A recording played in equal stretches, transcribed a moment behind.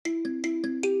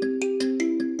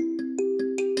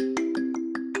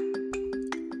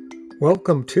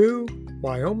Welcome to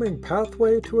Wyoming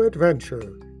Pathway to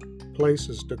Adventure,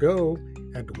 places to go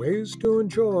and ways to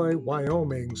enjoy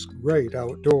Wyoming's great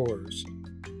outdoors.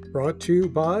 Brought to you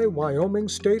by Wyoming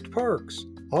State Parks,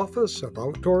 Office of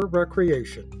Outdoor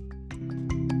Recreation.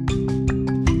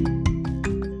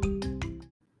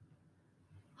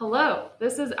 Hello,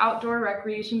 this is Outdoor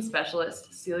Recreation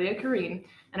Specialist Celia Kareen,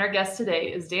 and our guest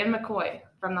today is Dan McCoy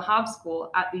from the Hobbs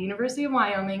School at the University of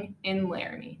Wyoming in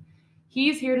Laramie.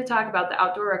 He's here to talk about the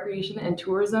Outdoor Recreation and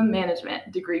Tourism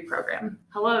Management degree program.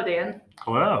 Hello, Dan.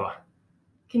 Hello.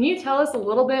 Can you tell us a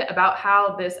little bit about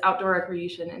how this Outdoor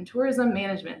Recreation and Tourism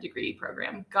Management degree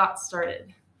program got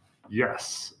started?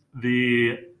 Yes,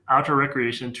 the Outdoor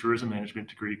Recreation and Tourism Management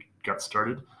degree got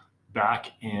started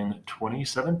back in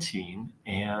 2017,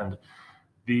 and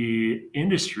the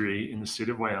industry in the state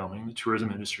of Wyoming, the tourism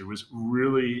industry, was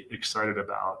really excited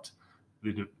about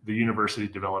the university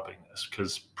developing this,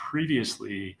 because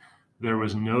previously there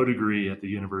was no degree at the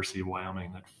University of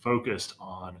Wyoming that focused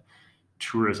on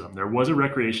tourism. There was a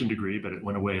recreation degree, but it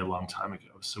went away a long time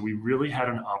ago. So we really had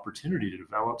an opportunity to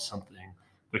develop something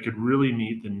that could really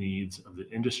meet the needs of the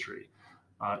industry.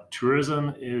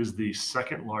 Tourism is the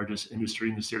second largest industry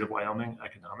in the state of Wyoming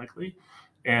economically,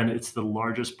 and it's the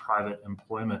largest private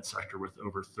employment sector with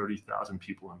over 30,000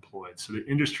 people employed. So the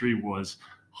industry was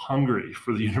hungry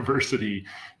for the university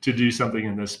to do something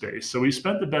in this space. So we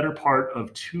spent the better part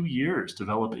of 2 years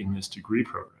developing this degree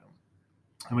program.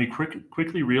 And we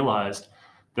quickly realized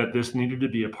that this needed to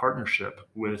be a partnership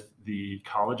with the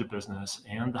College of Business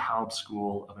and the Hobbs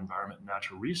School of Environment and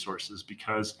Natural Resources,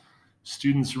 because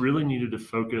students really needed to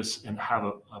focus and have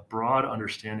a broad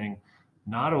understanding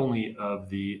not only of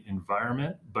the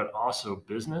environment, but also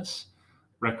business,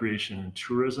 recreation and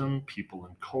tourism, people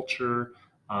and culture,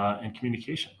 and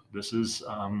communication. This is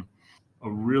a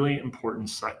really important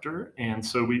sector. And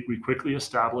so we quickly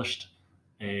established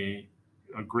a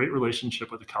great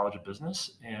relationship with the College of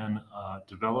Business and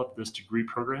developed this degree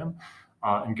program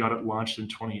and got it launched in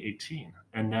 2018.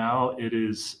 And now it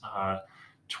is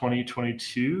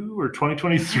 2022 or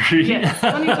 2023. Yes,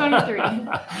 2023.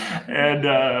 And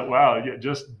wow, yeah,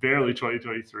 just barely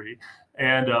 2023.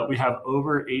 And we have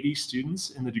over 80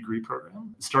 students in the degree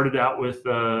program. It started out with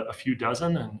a few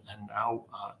dozen, and now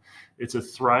it's a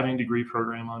thriving degree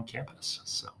program on campus.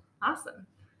 So Awesome.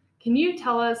 Can you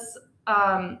tell us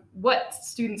what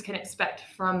students can expect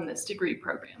from this degree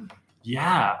program?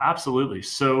 Yeah, absolutely.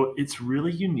 So it's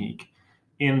really unique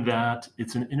in that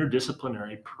it's an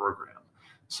interdisciplinary program.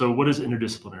 So what does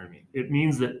interdisciplinary mean? It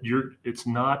means that it's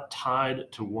not tied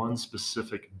to one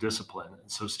specific discipline. And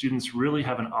so students really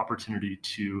have an opportunity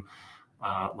to,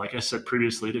 like I said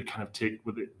previously, to kind of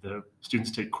the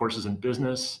students take courses in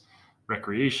business,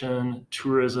 recreation,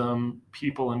 tourism,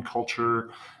 people and culture,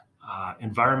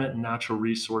 environment and natural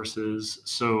resources.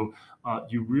 So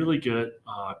you really get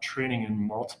training in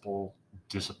multiple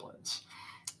disciplines.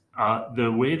 The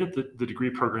way that the degree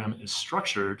program is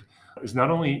structured is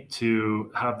not only to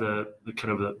have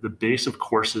the base of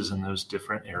courses in those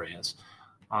different areas,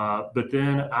 but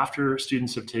then after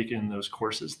students have taken those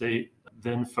courses, they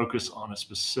then focus on a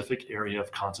specific area of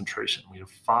concentration. We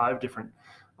have 5 different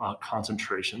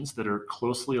concentrations that are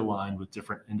closely aligned with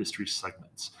different industry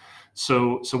segments.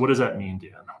 So what does that mean,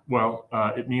 Dan? Well,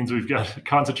 it means we've got a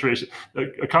concentration.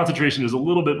 A concentration is a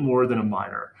little bit more than a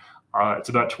minor. It's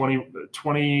about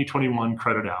 21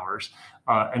 credit hours.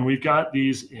 And we've got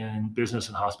these in business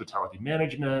and hospitality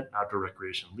management, outdoor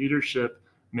recreation leadership,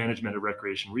 management of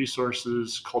recreation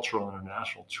resources, cultural and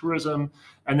international tourism,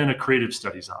 and then a creative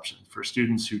studies option for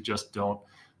students who just don't,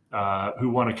 who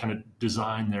want to kind of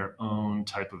design their own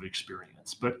type of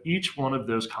experience. But each one of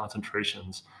those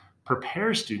concentrations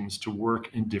prepares students to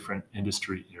work in different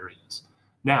industry areas.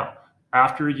 Now,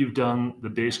 after you've done the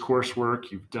base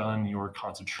coursework, you've done your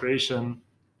concentration,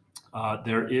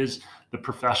 there is the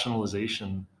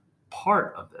professionalization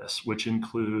part of this, which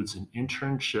includes an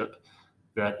internship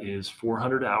that is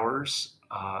 400 hours,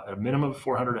 a minimum of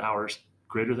 400 hours,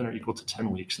 greater than or equal to 10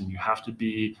 weeks. And you have to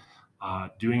be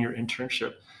doing your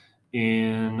internship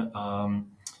in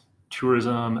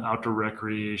tourism, outdoor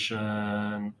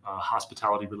recreation,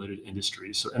 hospitality-related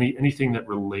industries. So anything that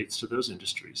relates to those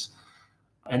industries.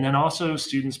 And then also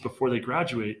students, before they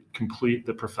graduate, complete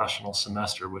the professional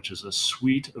semester, which is a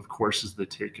suite of courses they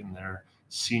take in their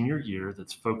senior year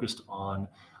that's focused on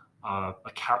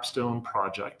a capstone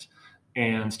project.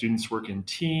 And students work in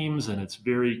teams, and it's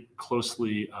very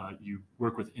closely, you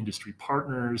work with industry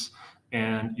partners,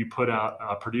 and you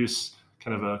produce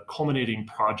kind of a culminating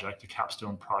project, a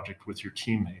capstone project with your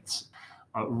teammates.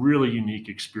 A really unique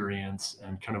experience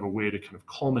and kind of a way to kind of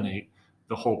culminate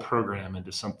the whole program into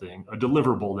something, a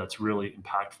deliverable that's really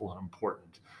impactful and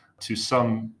important to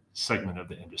some segment of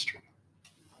the industry.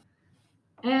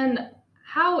 And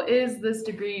how is this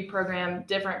degree program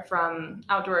different from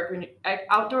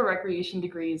outdoor recreation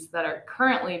degrees that are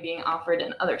currently being offered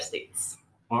in other states?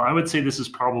 Well, I would say this is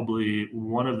probably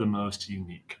one of the most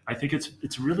unique. I think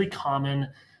it's really common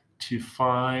to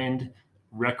find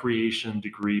recreation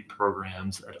degree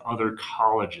programs at other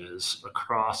colleges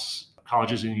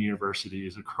and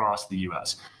universities across the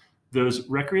US. Those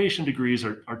recreation degrees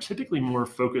are typically more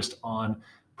focused on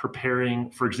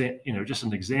preparing, for example, just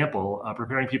an example,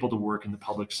 preparing people to work in the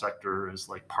public sector as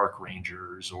like park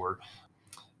rangers or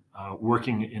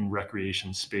working in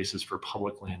recreation spaces for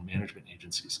public land management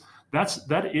agencies.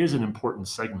 That is an important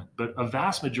segment, but a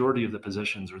vast majority of the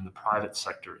positions are in the private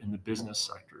sector, in the business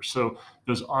sector. So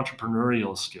those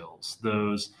entrepreneurial skills,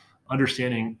 those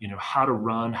understanding, how to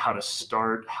run, how to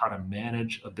start, how to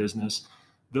manage a business,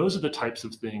 those are the types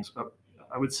of things.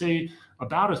 I would say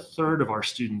about a third of our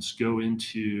students go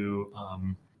into,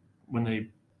 when they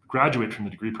graduate from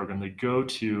the degree program, they go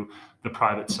to the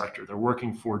private sector. They're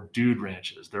working for dude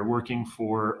ranches. They're working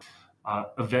for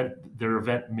they're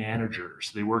event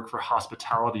managers. They work for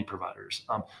hospitality providers.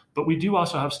 But we do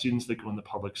also have students that go in the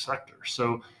public sector.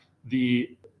 So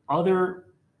the other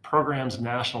programs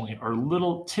nationally are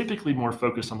typically more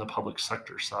focused on the public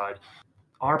sector side.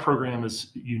 Our program is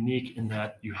unique in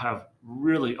that you have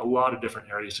really a lot of different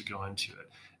areas to go into it.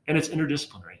 And it's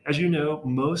interdisciplinary. As you know,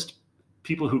 most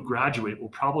people who graduate will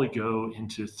probably go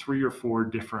into 3 or 4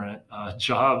 different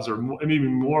jobs, or maybe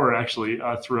more actually,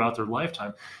 throughout their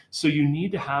lifetime. So you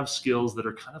need to have skills that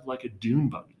are kind of like a dune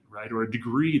buggy, right? Or a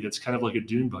degree that's kind of like a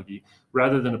dune buggy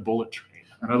rather than a bullet train.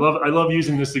 And I love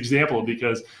using this example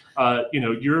because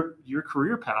your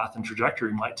career path and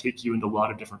trajectory might take you into a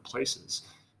lot of different places.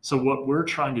 So what we're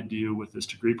trying to do with this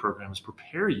degree program is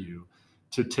prepare you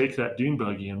to take that dune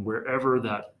buggy and wherever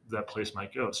that place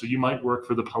might go. So you might work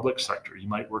for the public sector, you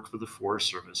might work for the Forest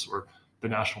Service or the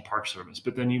National Park Service,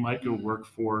 but then you might go work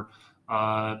for,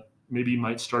 maybe you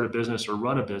might start a business or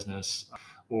run a business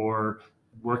or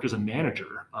work as a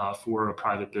manager for a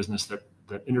private business that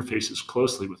interfaces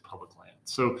closely with public land.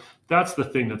 So that's the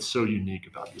thing that's so unique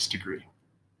about this degree.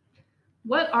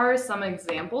 What are some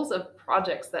examples of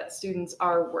projects that students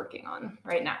are working on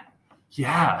right now?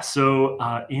 Yeah,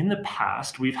 so in the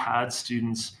past, we've had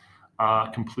students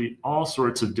complete all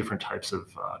sorts of different types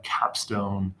of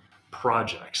capstone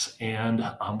projects. And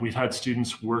we've had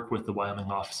students work with the Wyoming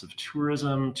Office of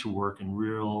Tourism to work in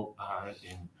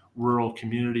rural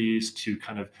communities to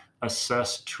kind of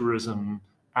assess tourism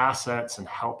assets and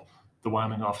help the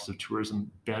Wyoming Office of Tourism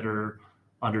better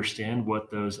understand what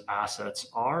those assets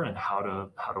are and how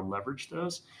to leverage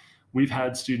those. We've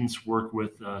had students work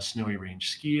with Snowy Range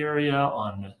Ski Area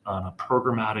on a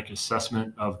programmatic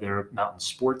assessment of their mountain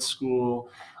sports school.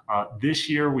 This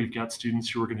year, we've got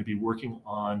students who are going to be working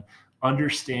on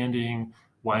understanding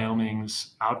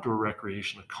Wyoming's outdoor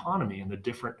recreation economy and the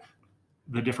different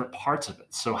parts of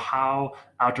it. So how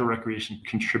outdoor recreation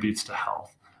contributes to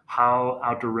health, how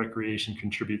outdoor recreation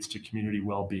contributes to community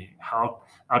well-being, how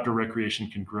outdoor recreation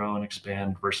can grow and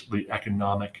expand versus the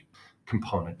economic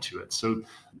component to it. So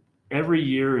every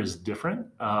year is different.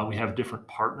 We have different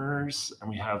partners and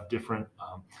we have different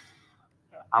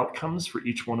outcomes for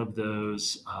each one of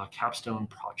those capstone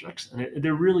projects. And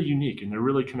they're really unique and they're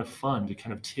really kind of fun to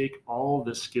kind of take all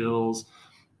the skills,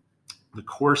 the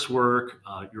coursework,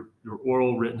 your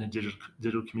oral, written, and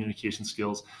digital communication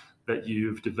skills that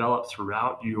you've developed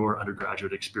throughout your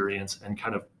undergraduate experience and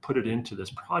kind of put it into this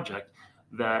project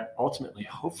that ultimately,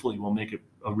 hopefully, will make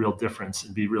a real difference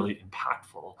and be really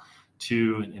impactful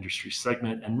to an industry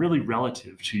segment and really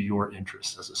relative to your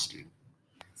interests as a student.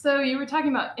 So you were talking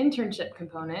about internship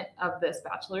component of this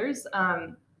bachelor's.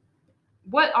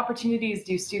 What opportunities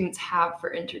do students have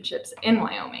for internships in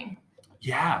Wyoming?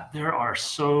 Yeah, there are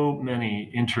so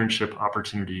many internship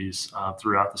opportunities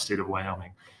throughout the state of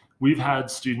Wyoming. We've had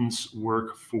students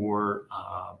work for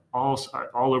all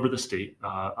over the state,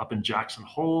 up in Jackson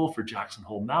Hole for Jackson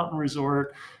Hole Mountain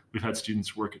Resort. We've had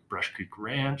students work at Brush Creek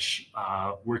Ranch,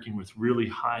 working with really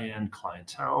high-end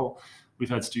clientele. We've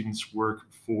had students work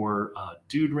for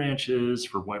dude ranches,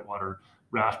 for whitewater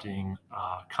rafting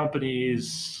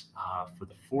companies, for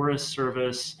the Forest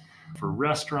Service, for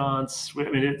restaurants.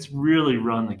 I mean, it's really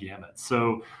run the gamut.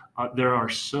 So there are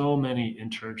so many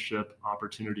internship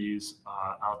opportunities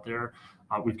out there.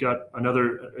 We've got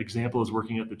another example is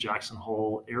working at the Jackson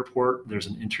Hole Airport. There's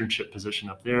an internship position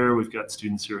up there. We've got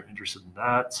students who are interested in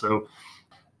that. So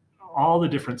all the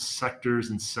different sectors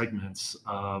and segments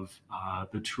of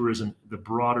the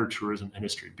broader tourism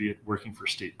industry, be it working for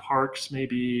state parks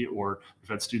maybe, or we've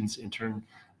had students intern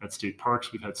at state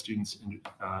parks. We've had students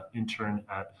intern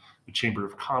at the Chamber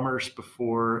of Commerce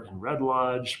before in Red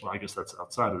Lodge. Well, I guess that's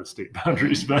outside of the state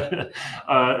boundaries, but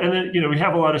and then we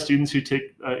have a lot of students who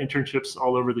take internships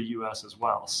all over the U.S. as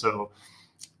well. So,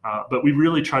 but we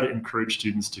really try to encourage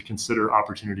students to consider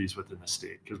opportunities within the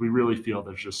state, because we really feel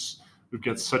we've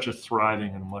got such a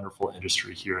thriving and wonderful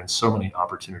industry here, and so many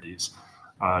opportunities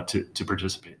to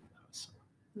participate in those.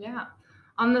 Yeah.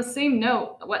 On the same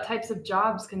note, what types of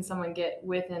jobs can someone get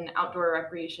with an outdoor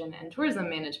recreation and tourism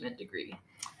management degree?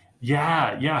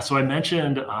 Yeah. So I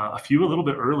mentioned a few a little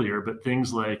bit earlier, but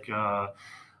things like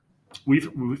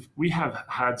we have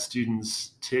had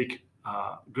students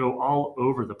go all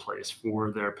over the place for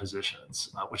their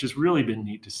positions, which has really been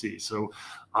neat to see. So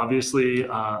obviously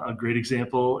a great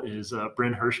example is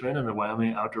Bryn Hirschman in the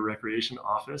Wyoming Outdoor Recreation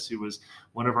Office, who was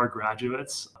one of our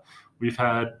graduates. We've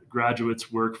had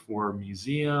graduates work for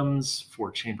museums, for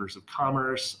chambers of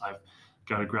commerce. I've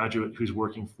got a graduate who's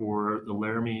working for the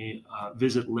Laramie,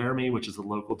 Visit Laramie, which is the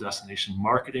local destination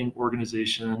marketing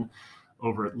organization,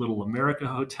 over at Little America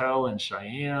Hotel in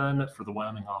Cheyenne for the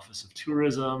Wyoming Office of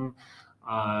Tourism.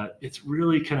 It's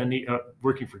really kind of neat,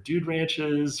 working for Dude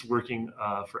Ranches, working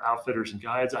for outfitters and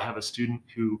guides. I have a student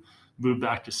who moved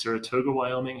back to Saratoga,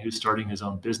 Wyoming, who's starting his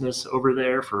own business over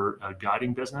there for a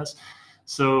guiding business.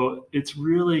 So it's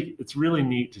really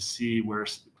neat to see where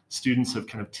students have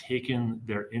kind of taken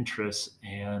their interests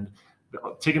and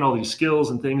taken all these skills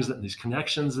and things and these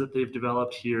connections that they've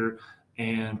developed here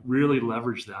and really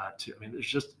leverage that to,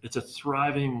 it's a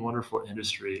thriving, wonderful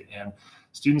industry, and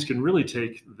students can really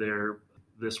take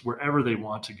this wherever they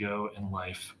want to go in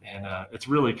life. And it's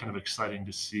really kind of exciting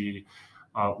to see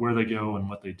where they go and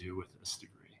what they do with this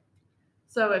degree.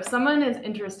 So if someone is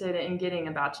interested in getting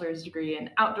a bachelor's degree in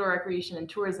outdoor recreation and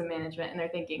tourism management, and they're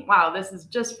thinking, wow, this is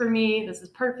just for me, this is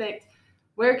perfect,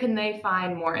 where can they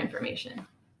find more information?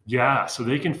 Yeah, so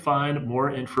they can find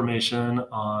more information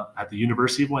at the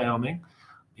University of Wyoming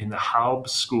in the Haub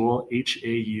School,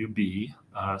 HAUB,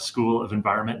 School of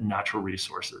Environment and Natural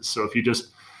Resources. So if you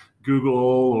just Google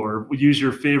or use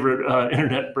your favorite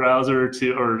internet browser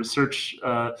or search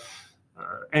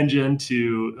engine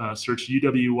to search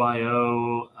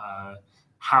UWYO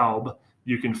Haub,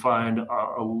 you can find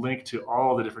a link to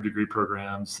all the different degree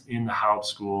programs in the Haub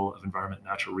School of Environment and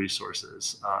Natural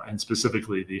Resources, and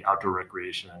specifically the Outdoor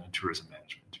Recreation and Tourism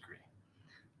Management degree.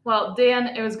 Well,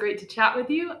 Dan, it was great to chat with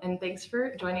you, and thanks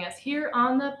for joining us here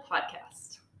on the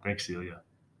podcast. Thanks, Celia.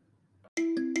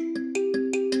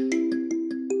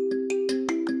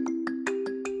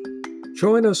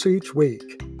 Join us each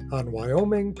week on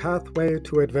Wyoming Pathway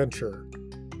to Adventure.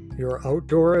 Your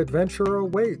outdoor adventure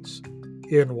awaits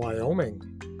in Wyoming.